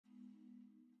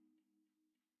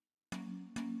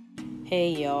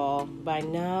Hey y'all, by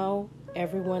now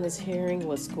everyone is hearing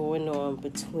what's going on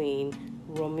between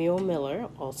Romeo Miller,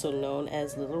 also known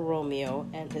as Little Romeo,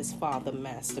 and his father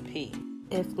Master P.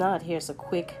 If not, here's a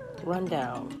quick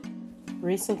rundown.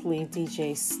 Recently,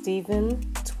 DJ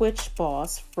Steven, Twitch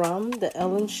boss from The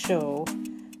Ellen Show,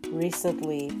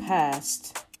 recently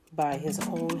passed by his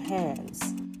own hands.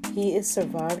 He is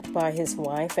survived by his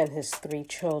wife and his 3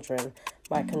 children.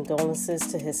 My condolences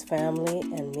to his family,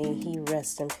 and may he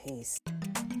rest in peace.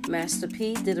 Master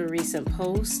P did a recent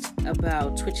post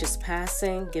about Twitch's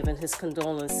passing, giving his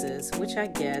condolences, which I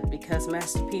get because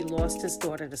Master P lost his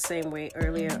daughter the same way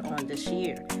earlier on this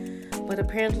year. But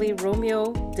apparently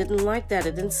Romeo didn't like that.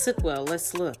 It didn't sit well.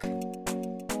 Let's look.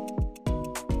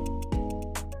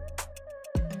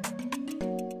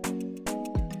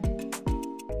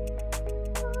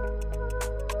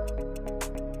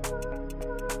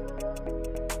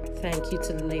 Thank you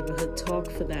to the Neighborhood Talk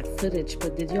for that footage,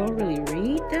 but did y'all really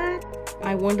read that?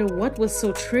 I wonder what was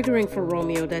so triggering for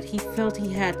Romeo that he felt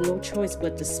he had no choice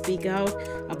but to speak out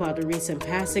about the recent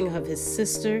passing of his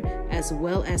sister as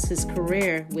well as his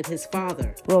career with his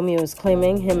father. Romeo is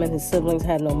claiming him and his siblings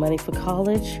had no money for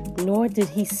college, nor did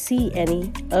he see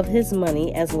any of his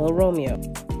money as Lil Romeo.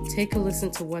 Take a listen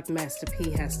to what Master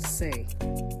P has to say.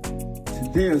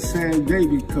 Today is a sad day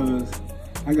because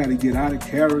I got to get out of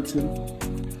character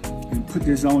and put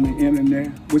this on the internet,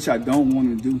 which I don't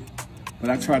want to do. But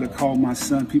I try to call my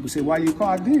son. People say, why you call?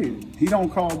 I did. He don't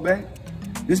call back.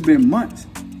 It's been months.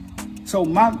 So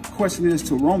my question is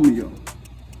to Romeo.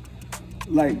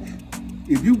 Like,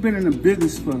 if you've been in the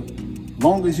business for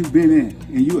long as you've been in,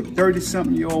 and you're a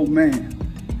 30-something-year-old man,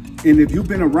 and if you've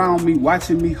been around me,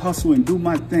 watching me hustle and do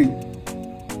my thing,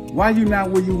 why you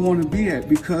not where you want to be at?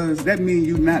 Because that means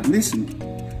you're not listening.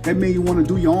 That means you want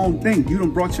to do your own thing. You done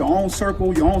brought your own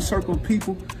circle of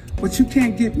people, but you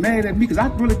can't get mad at me because I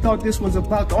really thought this was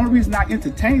about, the only reason I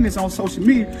entertained this on social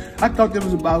media, I thought this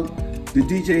was about the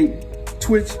DJ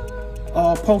Twitch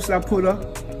post I put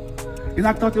up, and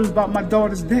I thought it was about my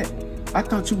daughter's death. I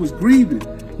thought you was grieving.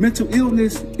 Mental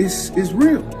illness is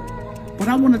real. But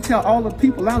I want to tell all the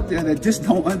people out there that just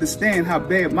don't understand how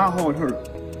bad my heart hurt.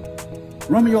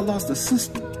 Romeo lost a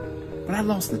sister, but I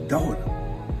lost a daughter.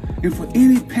 And for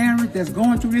any parent that's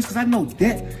going through this, because I know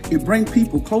that it brings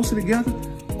people closer together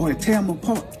or it tear them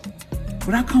apart.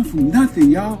 But I come from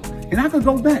nothing, y'all. And I could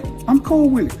go back. I'm cool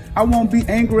with it. I won't be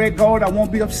angry at God. I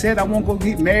won't be upset. I won't go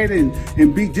get mad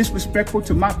and be disrespectful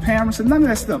to my parents and none of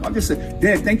that stuff. I just say,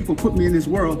 Dad, thank you for putting me in this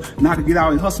world now to get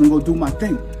out and hustle and go do my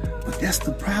thing. But that's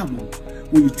the problem.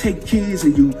 When you take kids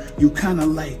and you kind of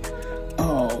like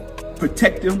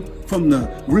protect them from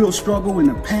the real struggle and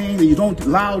the pain, and you don't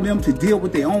allow them to deal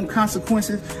with their own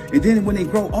consequences. And then when they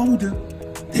grow older,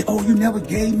 they, oh, you never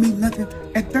gave me nothing.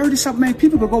 At 30-something, man,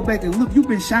 people will go back and look, you've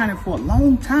been shining for a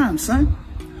long time, son.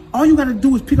 All you got to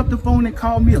do is pick up the phone and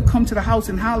call me or come to the house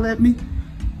and holler at me.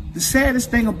 The saddest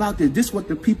thing about this is what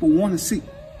the people want to see.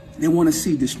 They want to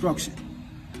see destruction.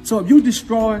 So if you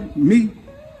destroy me,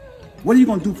 what are you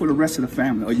going to do for the rest of the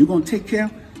family? Are you going to take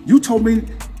care? You told me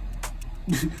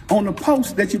on the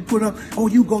post that you put up, oh,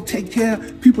 you go take care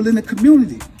of people in the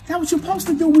community. That's what you're supposed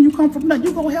to do when you come from that.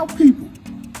 You go help people.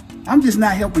 I'm just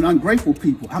not helping ungrateful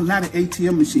people. I'm not an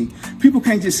ATM machine. People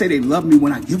can't just say they love me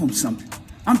when I give them something.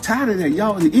 I'm tired of that,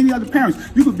 y'all. And any other parents,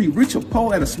 you could be rich or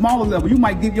poor at a smaller level. You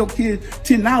might give your kid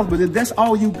 $10, but if that's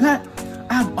all you got,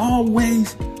 I've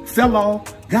always fell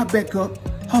off, got back up,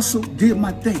 hustled, did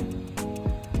my thing.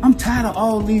 I'm tired of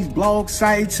all these blog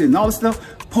sites and all this stuff,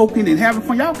 poking and having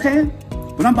fun. Y'all can.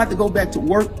 But I'm about to go back to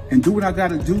work and do what I got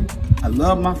to do. I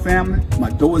love my family.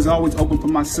 My door is always open for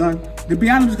my son. To be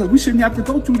honest, because we shouldn't have to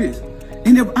go through this.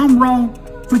 And if I'm wrong,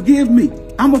 forgive me.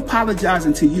 I'm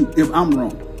apologizing to you if I'm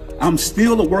wrong. I'm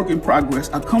still a work in progress.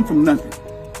 I come from nothing.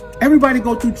 Everybody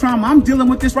go through trauma. I'm dealing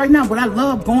with this right now, but I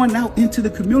love going out into the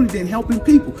community and helping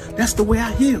people. That's the way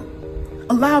I heal.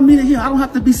 Allow me to heal. I don't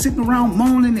have to be sitting around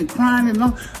moaning and crying and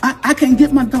all. I can't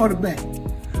get my daughter back.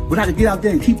 But I can get out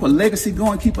there and keep a legacy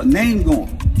going, keep a name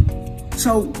going.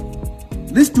 So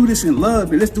let's do this in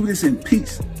love and let's do this in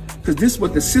peace. Because this is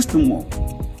what the system wants.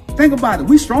 Think about it.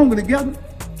 We stronger together.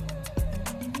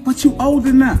 But you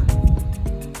older now.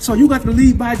 So you got to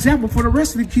lead by example for the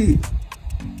rest of the kids.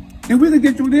 And we're going to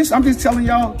get through this. I'm just telling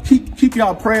y'all, keep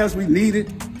y'all prayers. We need it.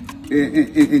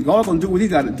 And God going to do what he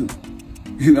got to do.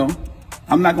 You know,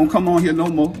 I'm not going to come on here no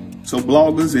more. So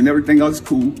bloggers and everything else is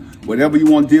cool. Whatever you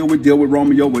want to deal with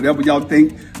Romeo. Whatever y'all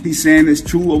think he's saying is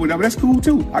true or whatever, that's cool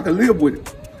too. I can live with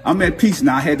it. I'm at peace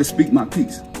now. I had to speak my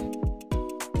piece.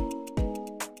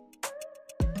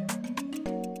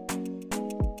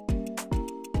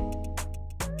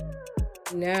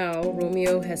 Now,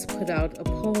 Romeo has put out a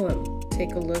poem.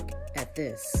 Take a look at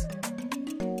this.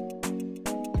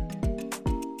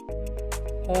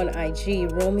 On IG,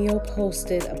 Romeo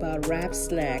posted about Rap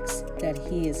Snacks that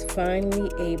he is finally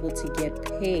able to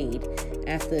get paid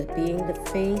after being the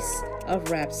face of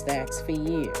Rap Snacks for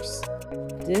years.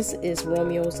 This is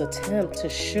Romeo's attempt to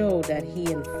show that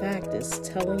he in fact is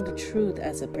telling the truth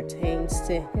as it pertains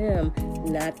to him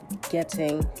not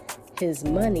getting his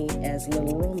money as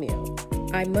Little Romeo.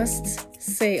 I must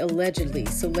say allegedly,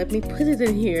 so let me put it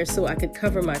in here so I could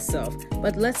cover myself.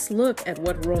 But let's look at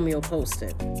what Romeo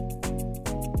posted.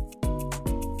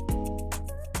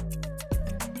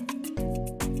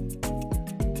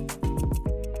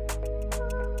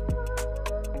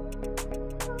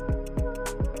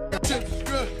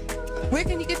 Where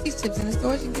can you get these chips? In the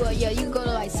stores? Well, yeah, you can go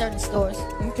to like certain stores.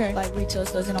 Okay. Like retail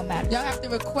stores, it don't matter. Y'all have to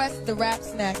request the Rap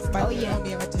Snacks by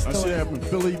Romeo at the I store. see that from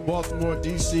Philly, Baltimore,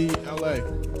 DC, LA.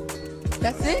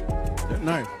 That's it? That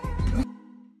night.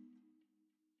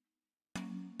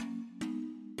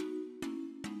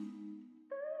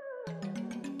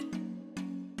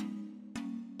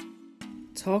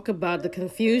 Talk about the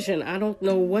confusion. I don't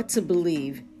know what to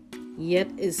believe.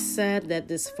 Yet it's sad that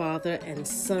this father and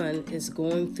son is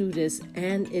going through this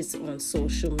and it's on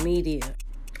social media.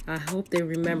 I hope they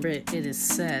remember it is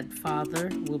said father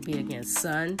will be against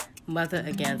son, mother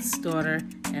against daughter,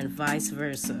 and vice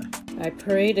versa. I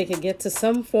pray they can get to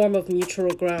some form of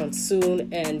mutual ground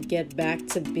soon and get back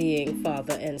to being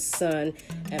father and son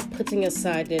and putting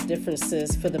aside their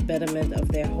differences for the betterment of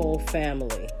their whole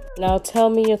family. Now tell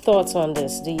me your thoughts on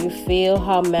this. Do you feel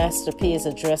how Master P is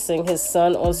addressing his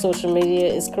son on social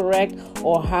media is correct,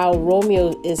 or how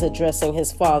Romeo is addressing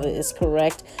his father is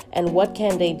correct, and what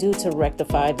can they do to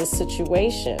rectify this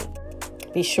situation?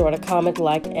 Be sure to comment,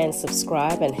 like, and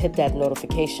subscribe, and hit that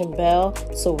notification bell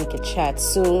so we can chat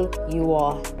soon. You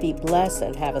all be blessed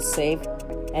and have a safe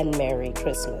and Merry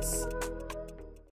Christmas.